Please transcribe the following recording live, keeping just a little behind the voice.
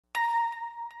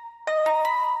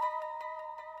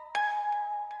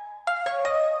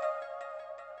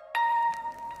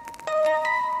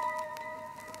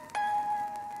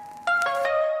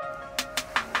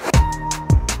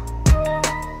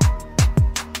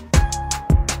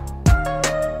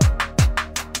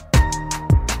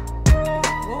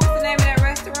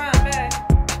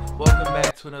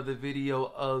another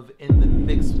video of In the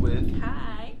Mix with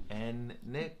Hi and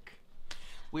Nick.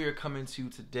 We are coming to you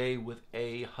today with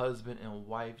a husband and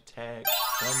wife tag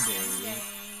Sunday.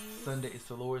 Sunday is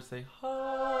the Lord's Day. We actually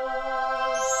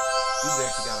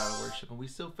got out of worship and we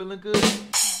still feeling good.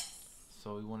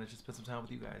 So we wanted to spend some time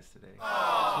with you guys today. So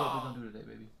what we gonna do today,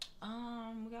 baby?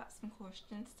 We got some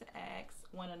questions to ask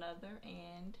one another,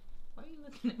 and why are you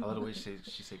looking at me? I love the way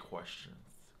she say questions.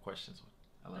 Questions.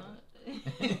 I love it.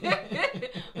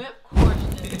 We have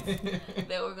questions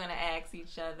that we're gonna ask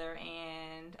each other,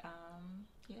 and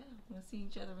yeah, we'll see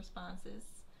each other's responses.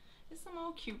 It's some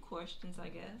old cute questions, I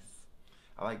guess.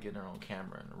 I like getting her on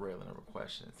camera and railing her with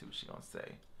questions. See what she gonna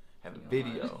say. Have a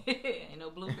video. Ain't no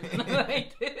bloopers like that.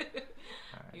 Right.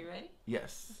 You ready?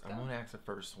 Yes. I'm gonna ask the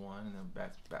first one and then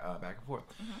back and forth.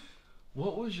 Mm-hmm.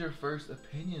 What was your first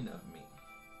opinion of me?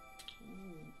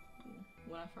 Ooh.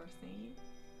 When I first seen you?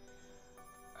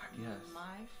 Yes.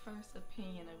 My first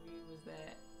opinion of you was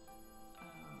that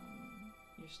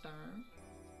you're stern,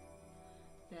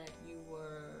 that you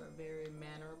were very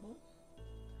mannerable,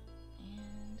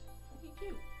 and you're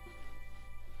cute,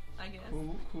 I guess.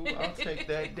 Cool. I'll take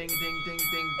that. Ding, ding, ding,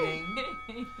 ding,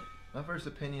 ding. My first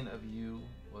opinion of you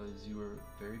was you were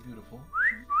very beautiful.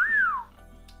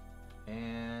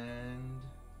 And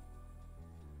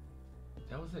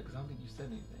that was it, because I don't think you said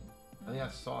anything. I think I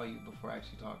saw you before I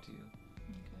actually talked to you. Okay.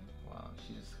 Wow,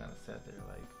 she just kind of sat there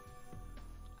like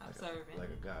Observant. like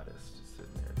a goddess, just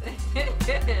sitting there. No,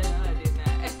 I did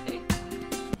not. No,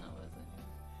 I wasn't.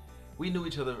 We knew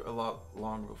each other a lot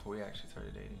longer before we actually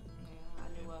started dating. Yeah, I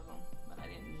knew of him, but I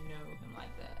didn't know him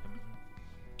like that.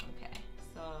 Okay,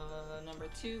 so number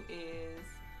 2 is,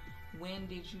 when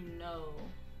did you know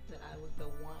that I was the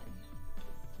one?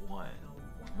 One.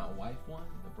 My wife one?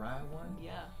 The bride one?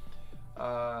 Yeah.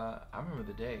 I remember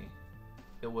the day.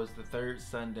 It was the third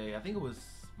Sunday. I think it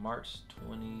was March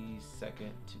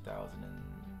 22nd,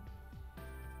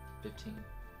 2015.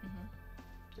 Mm-hmm.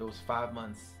 It was 5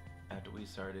 months after we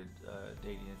started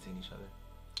dating and seeing each other.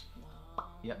 Wow.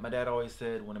 Yeah, my dad always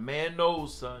said, when a man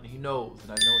knows, son, he knows.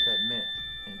 And I didn't know what that meant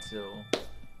until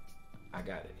I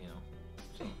got it, you know.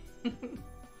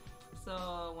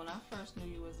 So when I first knew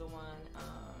you was the one,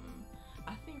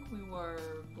 I think we were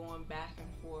going back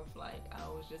and forth. Like, I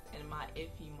was just in my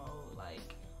iffy mode.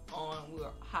 Like, we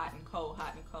were hot and cold.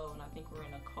 And I think we were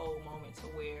in a cold moment to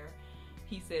where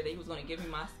he said that he was going to give me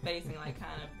my space and like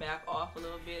kind of back off a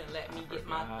little bit and let me get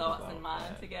my thoughts and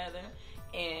mind together.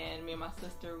 And me and my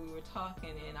sister, we were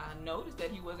talking, and I noticed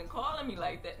that he wasn't calling me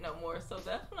like that no more. So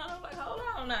that's when I was like, hold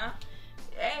on now.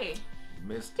 Hey.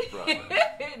 Mr. Brother.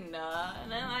 Nah,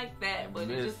 nothing like that. But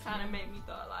it just kind of made me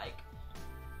thought like,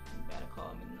 you better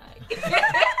call me tonight.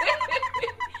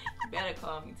 You better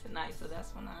call me tonight. So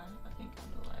that's when I think I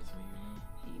knew like,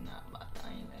 he not about to, I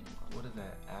ain't letting him go. What is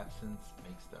that? Absence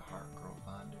makes the heart grow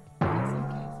fonder. In some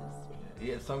cases.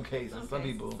 Yeah, some cases. Some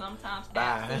people. Sometimes Bye.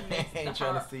 absence makes Ain't the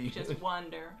trying to heart see you. just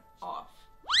wander off.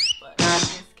 But in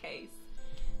this case,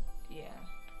 yeah,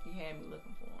 he had me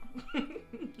looking for him.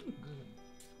 Good.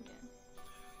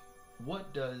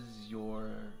 What does your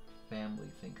family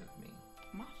think of me?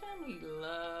 My family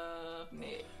love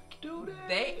Nick. Do they?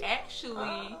 They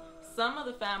actually, some of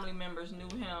the family members knew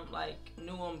him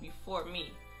before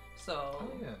me. So,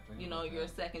 you know, you're a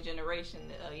second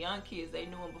generation. Young kids, they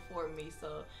knew him before me.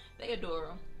 So they adore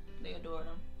him. They adore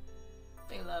him.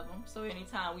 They love him. So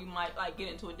anytime we might like get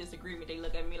into a disagreement, they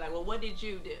look at me like, well, what did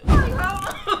you do? Like,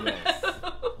 hold on. Yes.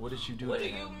 What did you do? What do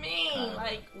you mean?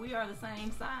 Like, we are the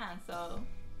same sign, so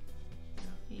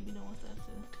he be doing stuff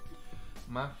too.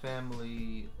 My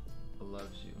family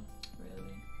loves you.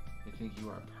 Really? They think you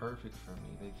are perfect for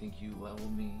me. They think you level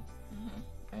me. Mm-hmm.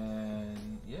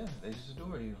 And yeah, they just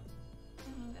adore you.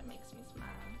 That makes me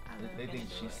smile. They think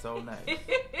she's so nice.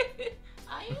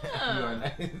 I You am. are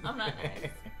nice. I'm not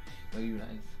nice. No, you're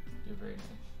nice. You're very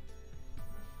nice.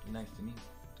 You're nice to me.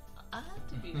 I have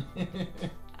to be.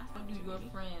 How do your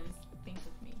friends think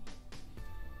of me?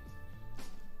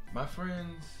 My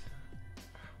friends,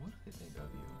 what do they think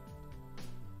of you?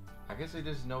 I guess they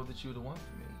just know that you're the one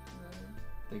for me. Really?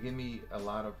 They give me a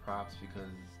lot of props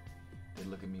because they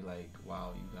look at me like,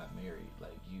 wow, you got married.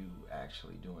 Like, you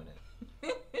actually doing it.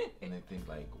 And they think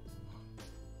like,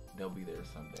 they'll be there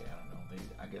someday. I don't know.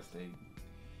 I guess they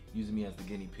using me as the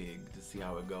guinea pig to see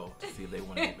how it goes, to see if they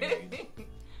want to get married.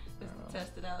 Just to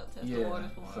test it out, test the water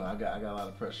for them. So I got a lot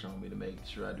of pressure on me to make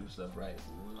sure I do stuff right.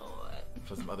 Lord.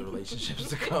 For some other relationships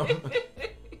to come.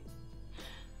 Okay.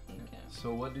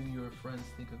 So what do your friends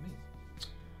think of me?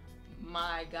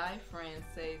 My guy friends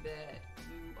say that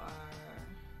you are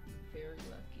very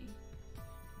lucky.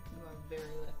 You are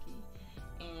very lucky.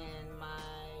 And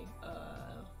my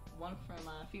one friend,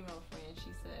 my female friend,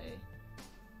 she said,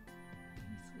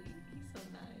 he's sweet, he's so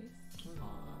nice.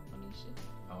 Aw, Anisha.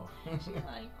 Oh. She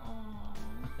like, aw.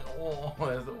 Oh,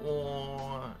 that's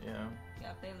yeah.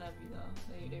 Yeah, they love you though.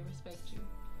 They respect you.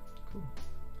 Cool.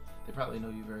 They probably know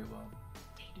you very well.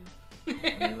 They do.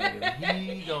 And they're like, if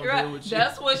he don't Right. deal with you.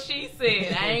 That's what she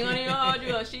said. I ain't gonna even hold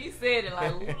you up. She said it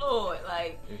like, Lord,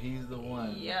 like. If he's the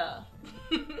one. Yeah.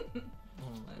 Good.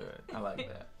 I like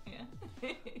that. Yeah.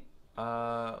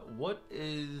 What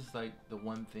is like the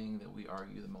one thing that we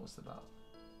argue the most about?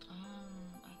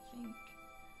 I think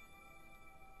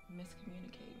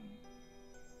miscommunicating.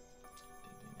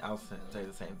 I'll say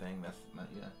the same thing. That's not,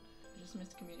 yeah. Just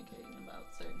miscommunicating about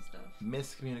certain stuff.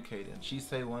 Miscommunicating. She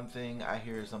say one thing, I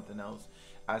hear something else.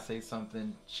 I say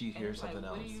something, she hears something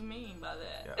else. What do you mean by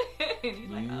that? Yeah. And he's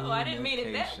like, oh, I didn't mean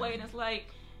it that way. And it's like,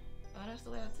 oh, that's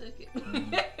the way I took it.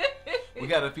 Mm-hmm. We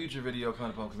got a future video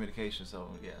coming up on communication, so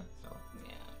yeah.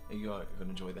 And you are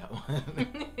gonna enjoy that one.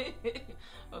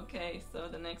 Okay, so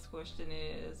the next question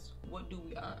is, what do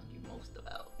we argue most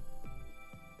about?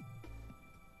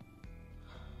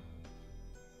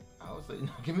 I would say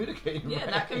not communicating. Yeah,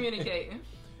 right? not communicating.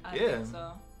 I think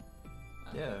so.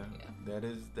 That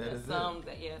is that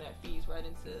feeds right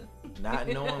into not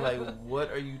knowing like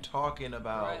what are you talking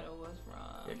about. Right or what's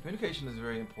wrong. Yeah, communication is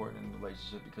very important in a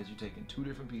relationship because you're taking two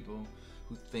different people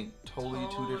who think totally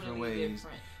two different ways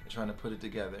and trying to put it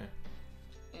together.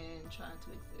 And trying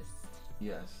to exist.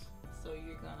 Yes. So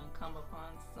you're gonna come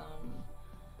upon some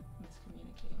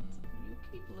miscommunicating. Mm-hmm. You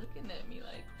keep looking at me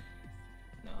like,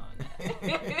 no, I'm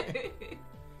not.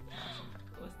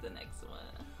 What's the next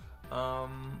one?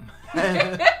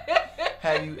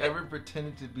 Have you ever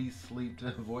pretended to be asleep to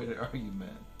avoid an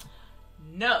argument?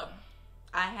 No,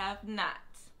 I have not.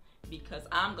 Because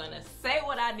I'm gonna say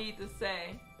what I need to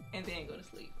say and then go to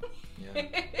sleep.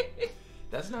 Yeah.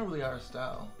 That's not really our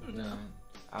style. No.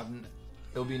 Yeah.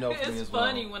 It'll be no for me It's as well.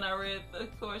 funny when I read the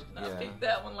question, I picked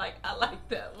that one, like, I like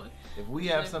that one. If we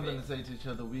have something to say to each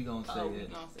other, we gonna say it. We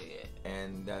gonna say it.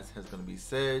 And that's gonna be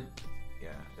said. Yeah.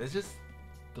 It's just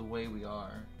the way we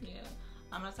are. Yeah.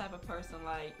 I'm the type of person,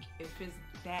 like, if it's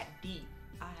that deep,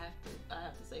 I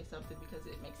have to say something because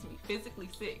it makes me physically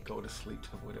sick. Go to sleep to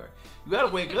avoid it. You gotta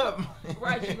wake up.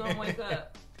 Right, you're gonna wake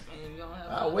up. And you're gonna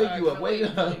have I'll wake you up, wake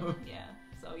up. Yeah.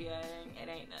 So yeah, it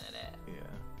ain't none of that.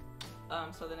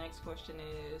 Yeah. So the next question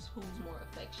is, who's more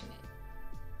affectionate?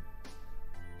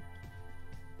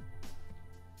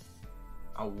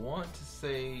 I want to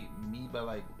say me by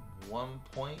like 1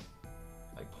 point,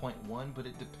 like 0.1, but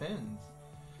it depends.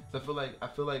 So I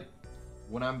feel like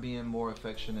when I'm being more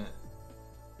affectionate,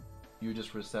 you're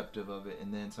just receptive of it,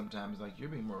 and then sometimes like you're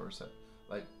being more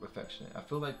affectionate. I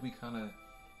feel like we kind of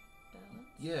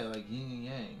like yin and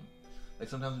yang. Like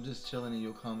sometimes I'm just chilling and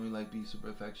you'll come and like be super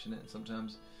affectionate, and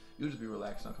sometimes you'll just be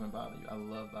relaxed and I'll come and bother you. I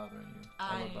love bothering you.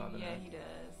 I love bothering you. Yeah, he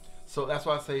does. So that's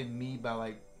why I say me by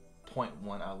like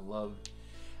 0.1.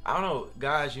 I don't know,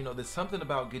 guys, you know, there's something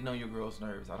about getting on your girl's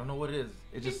nerves. I don't know what it is.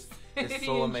 It's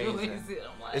so amazing.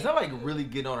 It's not like really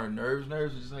getting on her nerves.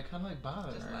 It's just like kind of like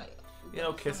bothering her. Like, you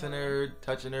know, kissing her,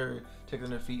 touching her,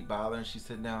 tickling her feet, bothering. She's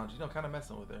sitting down, you know, kind of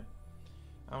messing with her.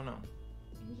 I don't know.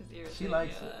 She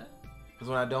likes it. Because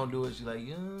when I don't do it, she's like,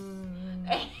 yeah.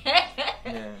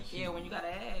 Yeah, when you got to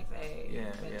ask, hey,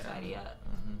 better tidy up.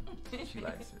 Mm-hmm. She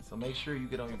likes it. So make sure you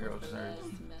get on your girl's nerves.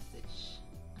 Message I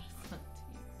sent to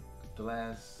you. The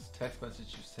last text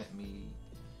message you sent me,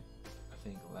 I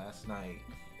think last night,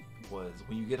 was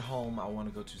when you get home, I want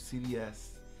to go to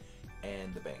CVS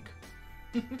and the bank.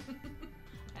 I had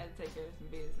to take care of some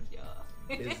business, y'all.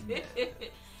 Business.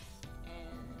 And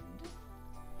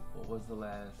what was the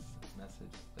last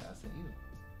message that I sent you?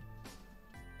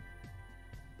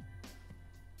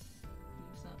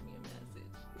 You sent me a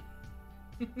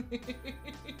message.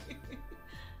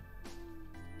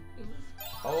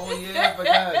 Oh yeah, I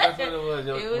forgot. That's what it was.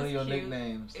 One of your cute.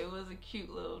 Nicknames. It was a cute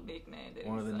little nickname.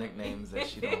 One of the nicknames that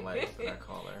she don't like that I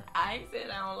call her. I ain't said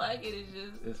I don't like it. It's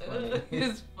just it's funny.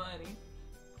 It's funny.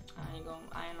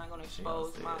 I am not gonna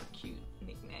expose my cute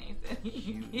nicknames.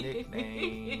 Cute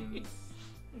nicknames.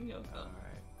 All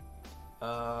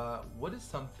right. What is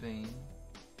something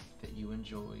that you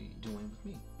enjoy doing with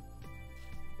me?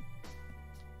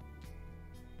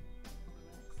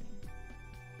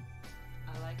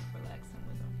 I like relaxing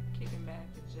with them. Kicking back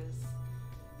and just,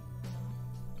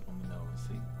 On the nose,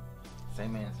 see?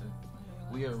 Same answer.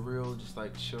 We are real, just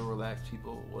like chill, relaxed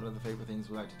people. One of the favorite things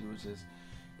we like to do is just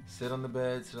sit on the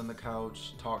bed, sit on the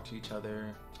couch, talk to each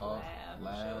other, talk,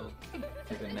 laugh,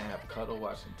 take a nap, cuddle,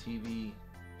 watch some TV.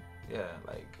 Yeah,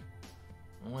 like,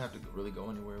 we don't have to really go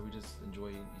anywhere. We just enjoy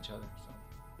each other. So.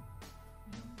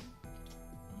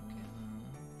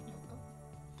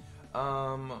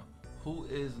 Who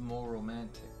is more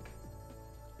romantic?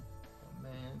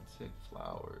 Romantic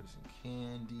flowers and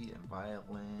candy and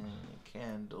violin and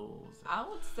candles. And I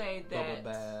would say that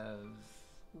bubble baths.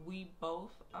 we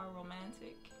both are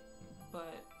romantic,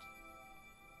 but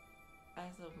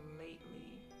as of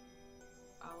lately,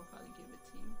 I would probably give it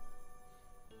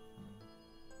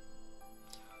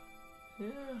to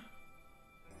you. Yeah.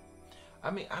 I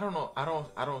mean, I don't know.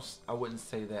 I wouldn't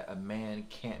say that a man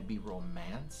can't be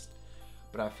romanced,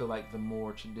 but I feel like the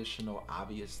more traditional,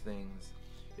 obvious things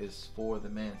is for the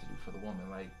man to do for the woman.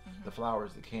 Like the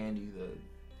flowers, the candy, the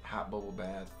hot bubble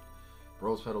bath,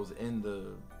 rose petals in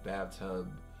the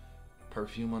bathtub,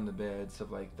 perfume on the bed, stuff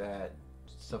like that.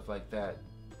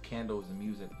 Candles and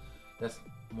music. That's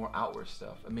more outward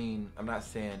stuff. I mean, I'm not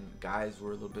saying guys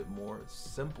were a little bit more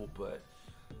simple, but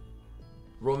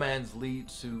romance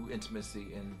leads to intimacy,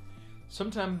 and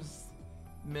sometimes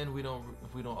men we don't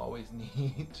always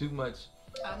need too much.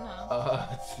 I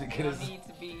know. To get You us. don't need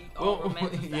to be all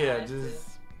romanticized. Yeah,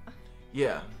 just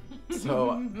yeah.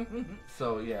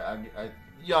 So yeah, I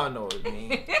y'all know what I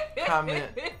mean.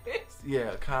 Comment,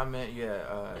 yeah,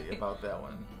 about that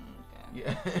one. Okay.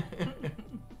 Yeah.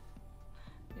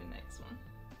 The next one.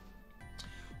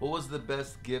 What was the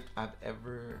best gift I've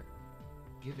ever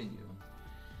given you?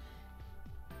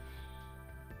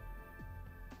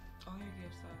 All your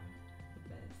gifts are the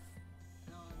best.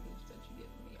 And all the gifts that you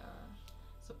give me are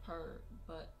superb,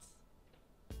 but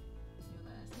your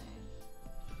last name.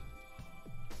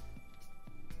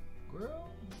 Girl,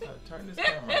 you gotta turn this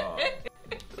camera off.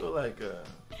 I feel like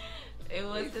It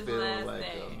was his last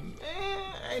name.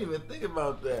 Man, I ain't even think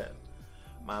about that.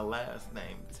 My last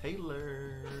name,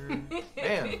 Taylor.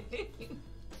 Damn.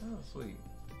 Oh, sweet.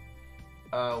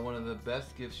 One of the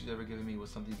best gifts you've ever given me was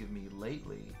something you given me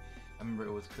lately. I remember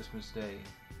it was Christmas Day,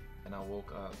 and I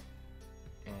woke up,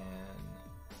 and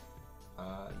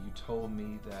you told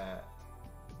me that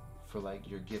for like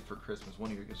your gift for Christmas, one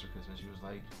of your gifts for Christmas, you was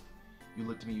like, you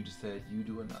looked at me, you just said, "You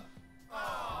do enough."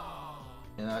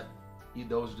 And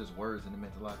those are just words, and it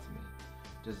meant a lot to me.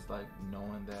 Just like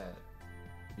knowing that,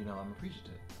 you know, I'm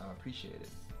appreciative. I appreciate it.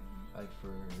 Like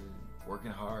for working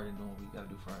hard and doing what we gotta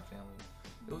do for our family.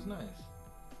 It was nice.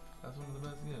 That's one of the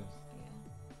best gifts.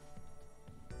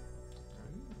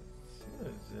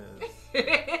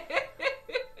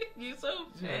 You so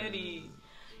petty.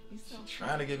 You so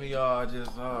trying to get me all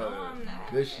just No, I'm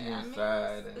not. gushy I mean,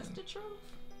 inside. It's the truth.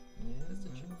 Yeah. It's the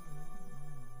truth.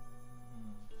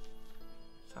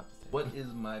 What is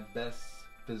my best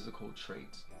physical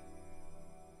trait?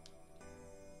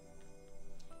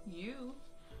 You.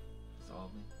 It's all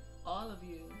me. All of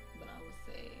you, but I would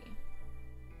say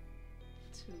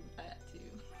two. I got two.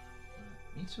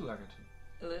 Me too, I got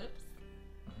two. Lips.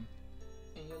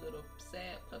 And your little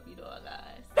sad puppy dog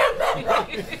eyes.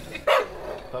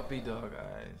 Puppy dog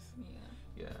eyes.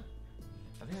 Yeah. Yeah.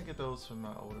 I think I get those from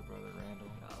my older brother, Randall.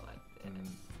 I like that. And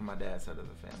from my dad's side of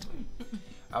the family.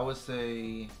 I would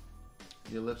say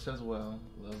your lips as well.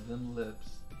 Love them lips.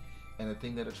 And the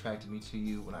thing that attracted me to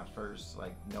you when I first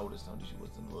noticed you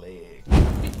was in the leg.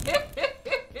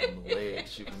 In the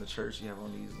legs. You from the church, you have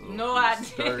on these little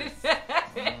skirts.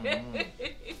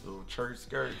 Little church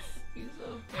skirts. He's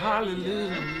so petty.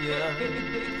 Hallelujah.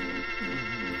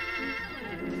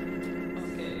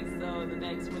 Okay, so the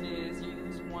next one is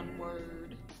use one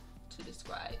word to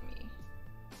describe me.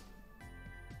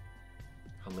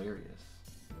 Hilarious.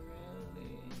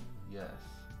 Really? Yes.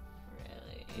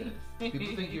 Really? Yes.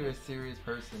 People think you're a serious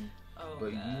person,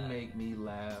 but God. you make me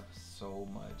laugh so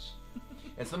much.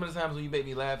 And some of the times when you make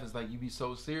me laugh, it's like you be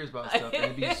so serious about stuff and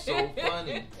it be so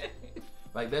funny.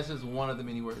 Like, that's just one of the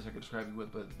many words I could describe you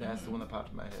with, but that's the one that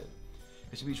popped in my head.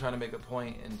 And she'd be trying to make a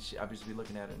point, and I'd just be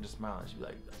looking at her and just smiling. She'd be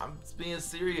like, "I'm just being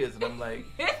serious." And I'm like,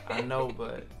 "I know,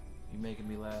 but you're making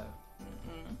me laugh."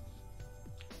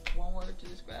 One word to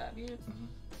describe you?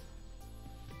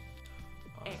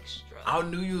 Extra. I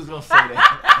knew you was going to say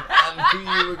that. I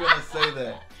knew you were going to say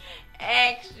that.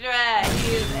 Extra.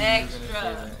 He is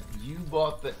extra. You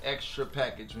bought the extra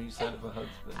package when you signed up for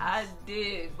husband. I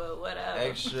did, but whatever.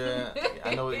 Extra.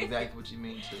 I know exactly what you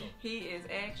mean too. He is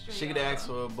extra. She could ask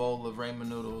for a bowl of ramen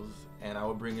noodles, and I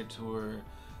would bring it to her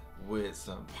with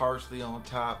some parsley on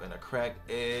top and a cracked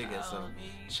egg and some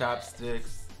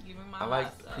chopsticks. Give me my I like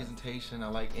hot the sauce. presentation. I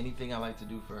like anything I like to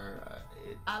do for her.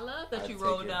 I love that you take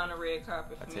roll it. down the red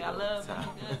carpet for me. I love when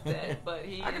he does that, but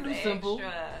he I is can do extra. simple,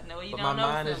 No, you but don't my know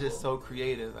mind simple. is just so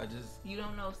creative. You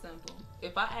don't know simple.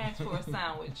 If I ask for a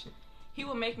sandwich, he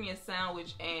would make me a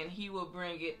sandwich and he would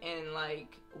bring it in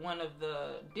like one of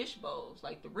the dish bowls,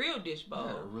 like the real dish bowl.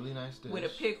 Yeah, a really nice dish. With a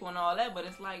pickle and all that, but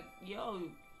it's like, yo,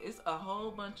 it's a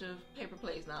whole bunch of paper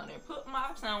plates down there. Put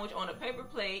my sandwich on a paper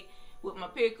plate with my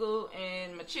pickle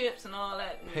and my chips and all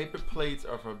that. Paper plates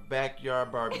are for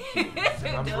backyard barbecues.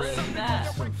 I'm bringing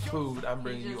you some food. I'm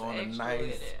bringing you on a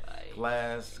nice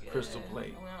glass crystal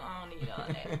plate. Well, I don't need all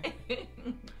that.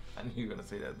 I knew you were gonna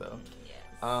say that though. Yes.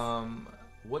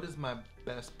 What is my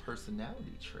best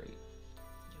personality trait?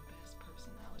 Your best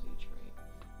personality trait.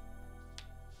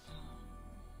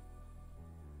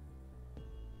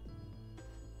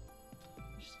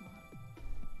 You're smart.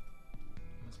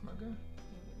 I'm a smart guy.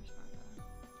 You're a very smart guy.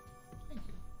 Thank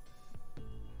you.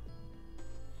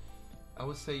 I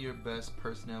would say your best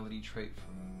personality trait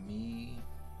for me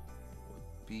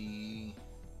would be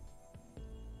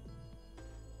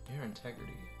your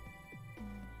integrity.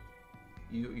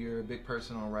 You're a big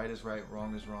person on right is right,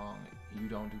 wrong is wrong. You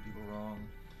don't do people wrong,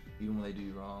 even when they do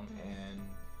you wrong. And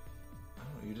I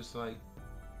don't know,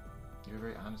 you're a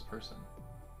very honest person.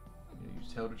 You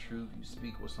tell the truth, you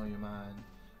speak what's on your mind.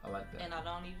 I like that. And I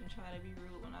don't even try to be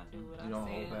rude when I do it. You don't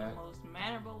I say it hold in back. the most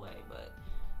mannerable way, but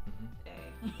hey.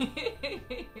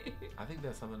 I think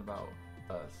that's something about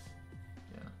us.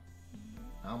 Yeah.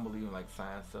 I don't believe in like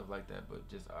science stuff like that, but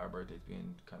just our birthdays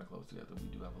being kind of close together, we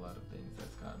do have a lot of things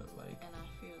that's kind of like. And I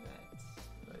feel that's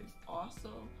like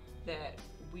also that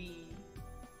we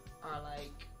are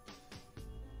like,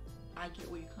 I get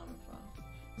where you're coming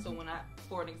from. So when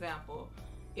for an example,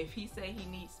 if he say he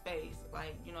needs space,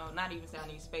 like, you know, not even say I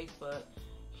need space, but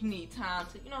he need time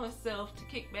to, you know, himself to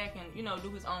kick back and, you know, do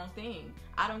his own thing.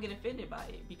 I don't get offended by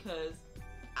it because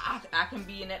I can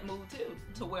be in that mood too,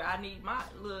 to where I need my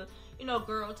little, you know,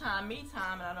 girl time, me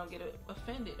time, and I don't get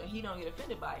offended, or he don't get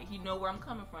offended by it. He know where I'm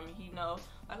coming from, and he know,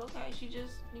 like, okay, she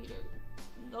just need to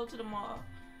go to the mall,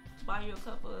 buy you a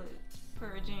couple of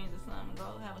pair of jeans or something,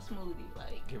 go have a smoothie,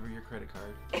 like. Give her your credit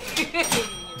card.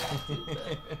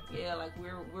 Yeah, like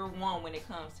we're one when it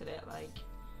comes to that, like.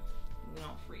 We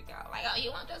don't freak out, like, oh,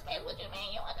 you want your space? What you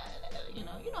mean? You want that?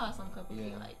 You know how some couples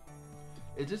be like.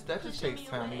 That just takes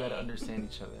time. You gotta away. understand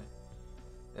each other.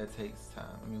 That takes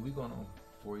time. I mean, we going on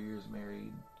 4 years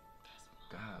married.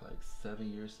 God, like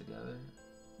 7 years together.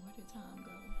 Where did time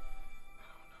go?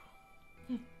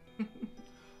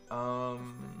 I don't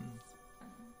know.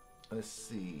 Let's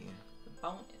see. The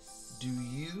bonus. Do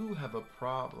you have a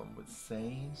problem with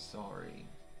saying sorry?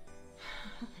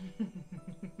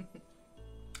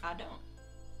 I don't.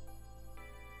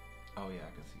 Oh yeah,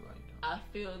 I can see why you don't. I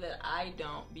feel that I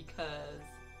don't because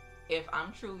if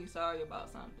I'm truly sorry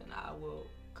about something, I will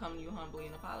come to you humbly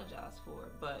and apologize for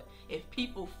it. But if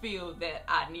people feel that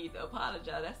I need to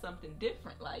apologize, that's something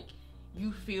different. Like,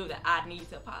 you feel that I need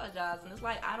to apologize, and it's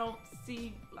like, I don't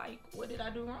see, like, what did I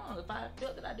do wrong? If I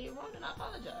felt that I did wrong, then I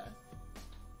apologize.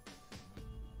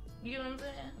 You know what I'm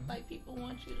saying? Mm-hmm. Like, people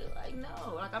want you to, like,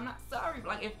 no, like, I'm not sorry.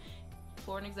 Like, if,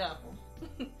 for an example,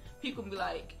 people be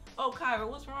like, oh, Kyra,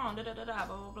 what's wrong? Da da da da,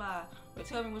 blah blah blah. But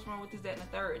tell me what's wrong with this, that, and the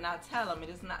third, and I tell them,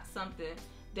 and it's not something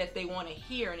that they want to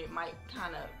hear, and it might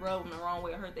kind of rub them the wrong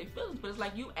way or hurt their feelings. But it's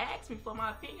like, you asked me for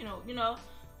my opinion, you know,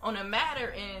 on a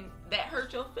matter, and that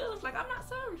hurt your feelings. Like, I'm not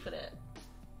sorry for that.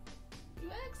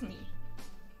 You asked me.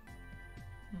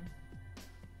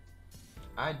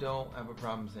 I don't have a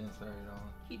problem saying sorry at all.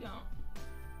 He don't.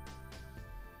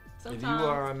 Sometimes. If you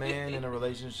are a man in a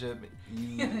relationship,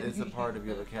 it's a part of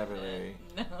your vocabulary.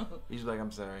 No. You just like,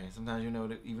 I'm sorry. Sometimes you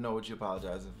even know what you're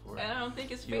apologizing for. I don't think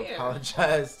it's you fair. You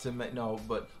apologize to make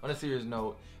but on a serious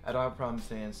note, I don't have a problem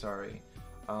saying sorry.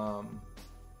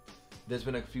 There's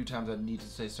been a few times I need to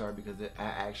say sorry because I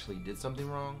actually did something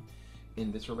wrong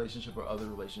in this relationship or other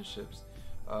relationships,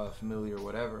 familiar or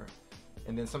whatever.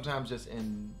 And then sometimes just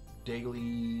in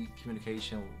daily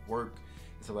communication, work,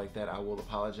 and stuff like that, I will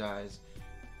apologize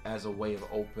as a way of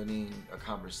opening a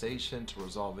conversation to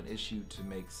resolve an issue to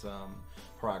make some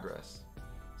progress.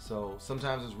 So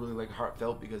sometimes it's really like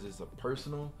heartfelt because it's a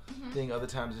personal thing. Other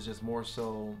times it's just more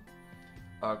so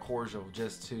cordial,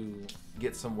 just to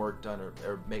get some work done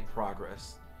or make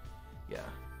progress. Yeah.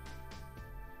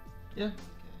 Yeah.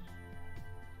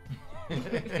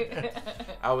 Okay.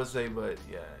 I would say, but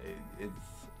yeah,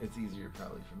 it's easier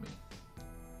probably for me.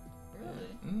 Really?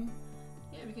 Yeah. Mm-hmm.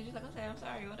 Yeah, because you're like, okay, I'm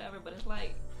sorry, whatever, but it's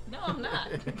like, no, I'm not.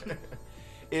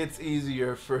 It's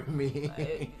easier for me.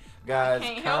 Like, guys, I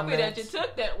can't help it that you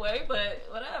took that way, but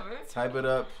whatever. Type it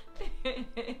up.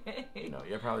 You know,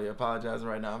 you're probably apologizing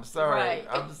right now. I'm sorry. Right.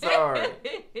 I'm sorry.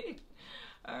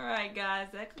 All right, guys,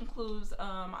 that concludes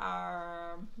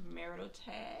our marital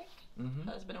tag,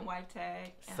 husband and wife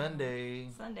tag.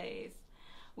 Sundays.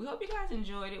 We hope you guys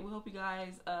enjoyed it. We hope you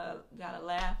guys got a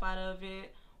laugh out of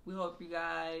it. We hope you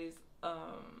guys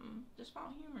just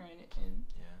found humor in it and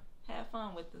have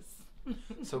fun with us.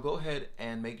 So go ahead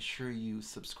and make sure you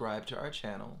subscribe to our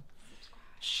channel,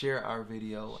 share our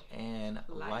video, and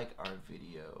like our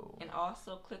video. And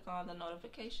also click on the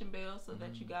notification bell so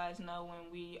that you guys know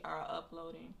when we are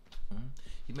uploading.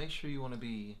 You make sure you want to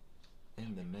be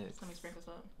in the mix. Let me sprinkle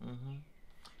some.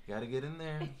 You gotta get in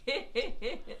there.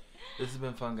 This has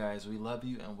been fun, guys. We love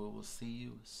you, and we will see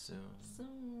you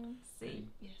soon. See.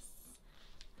 Yes.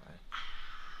 Bye.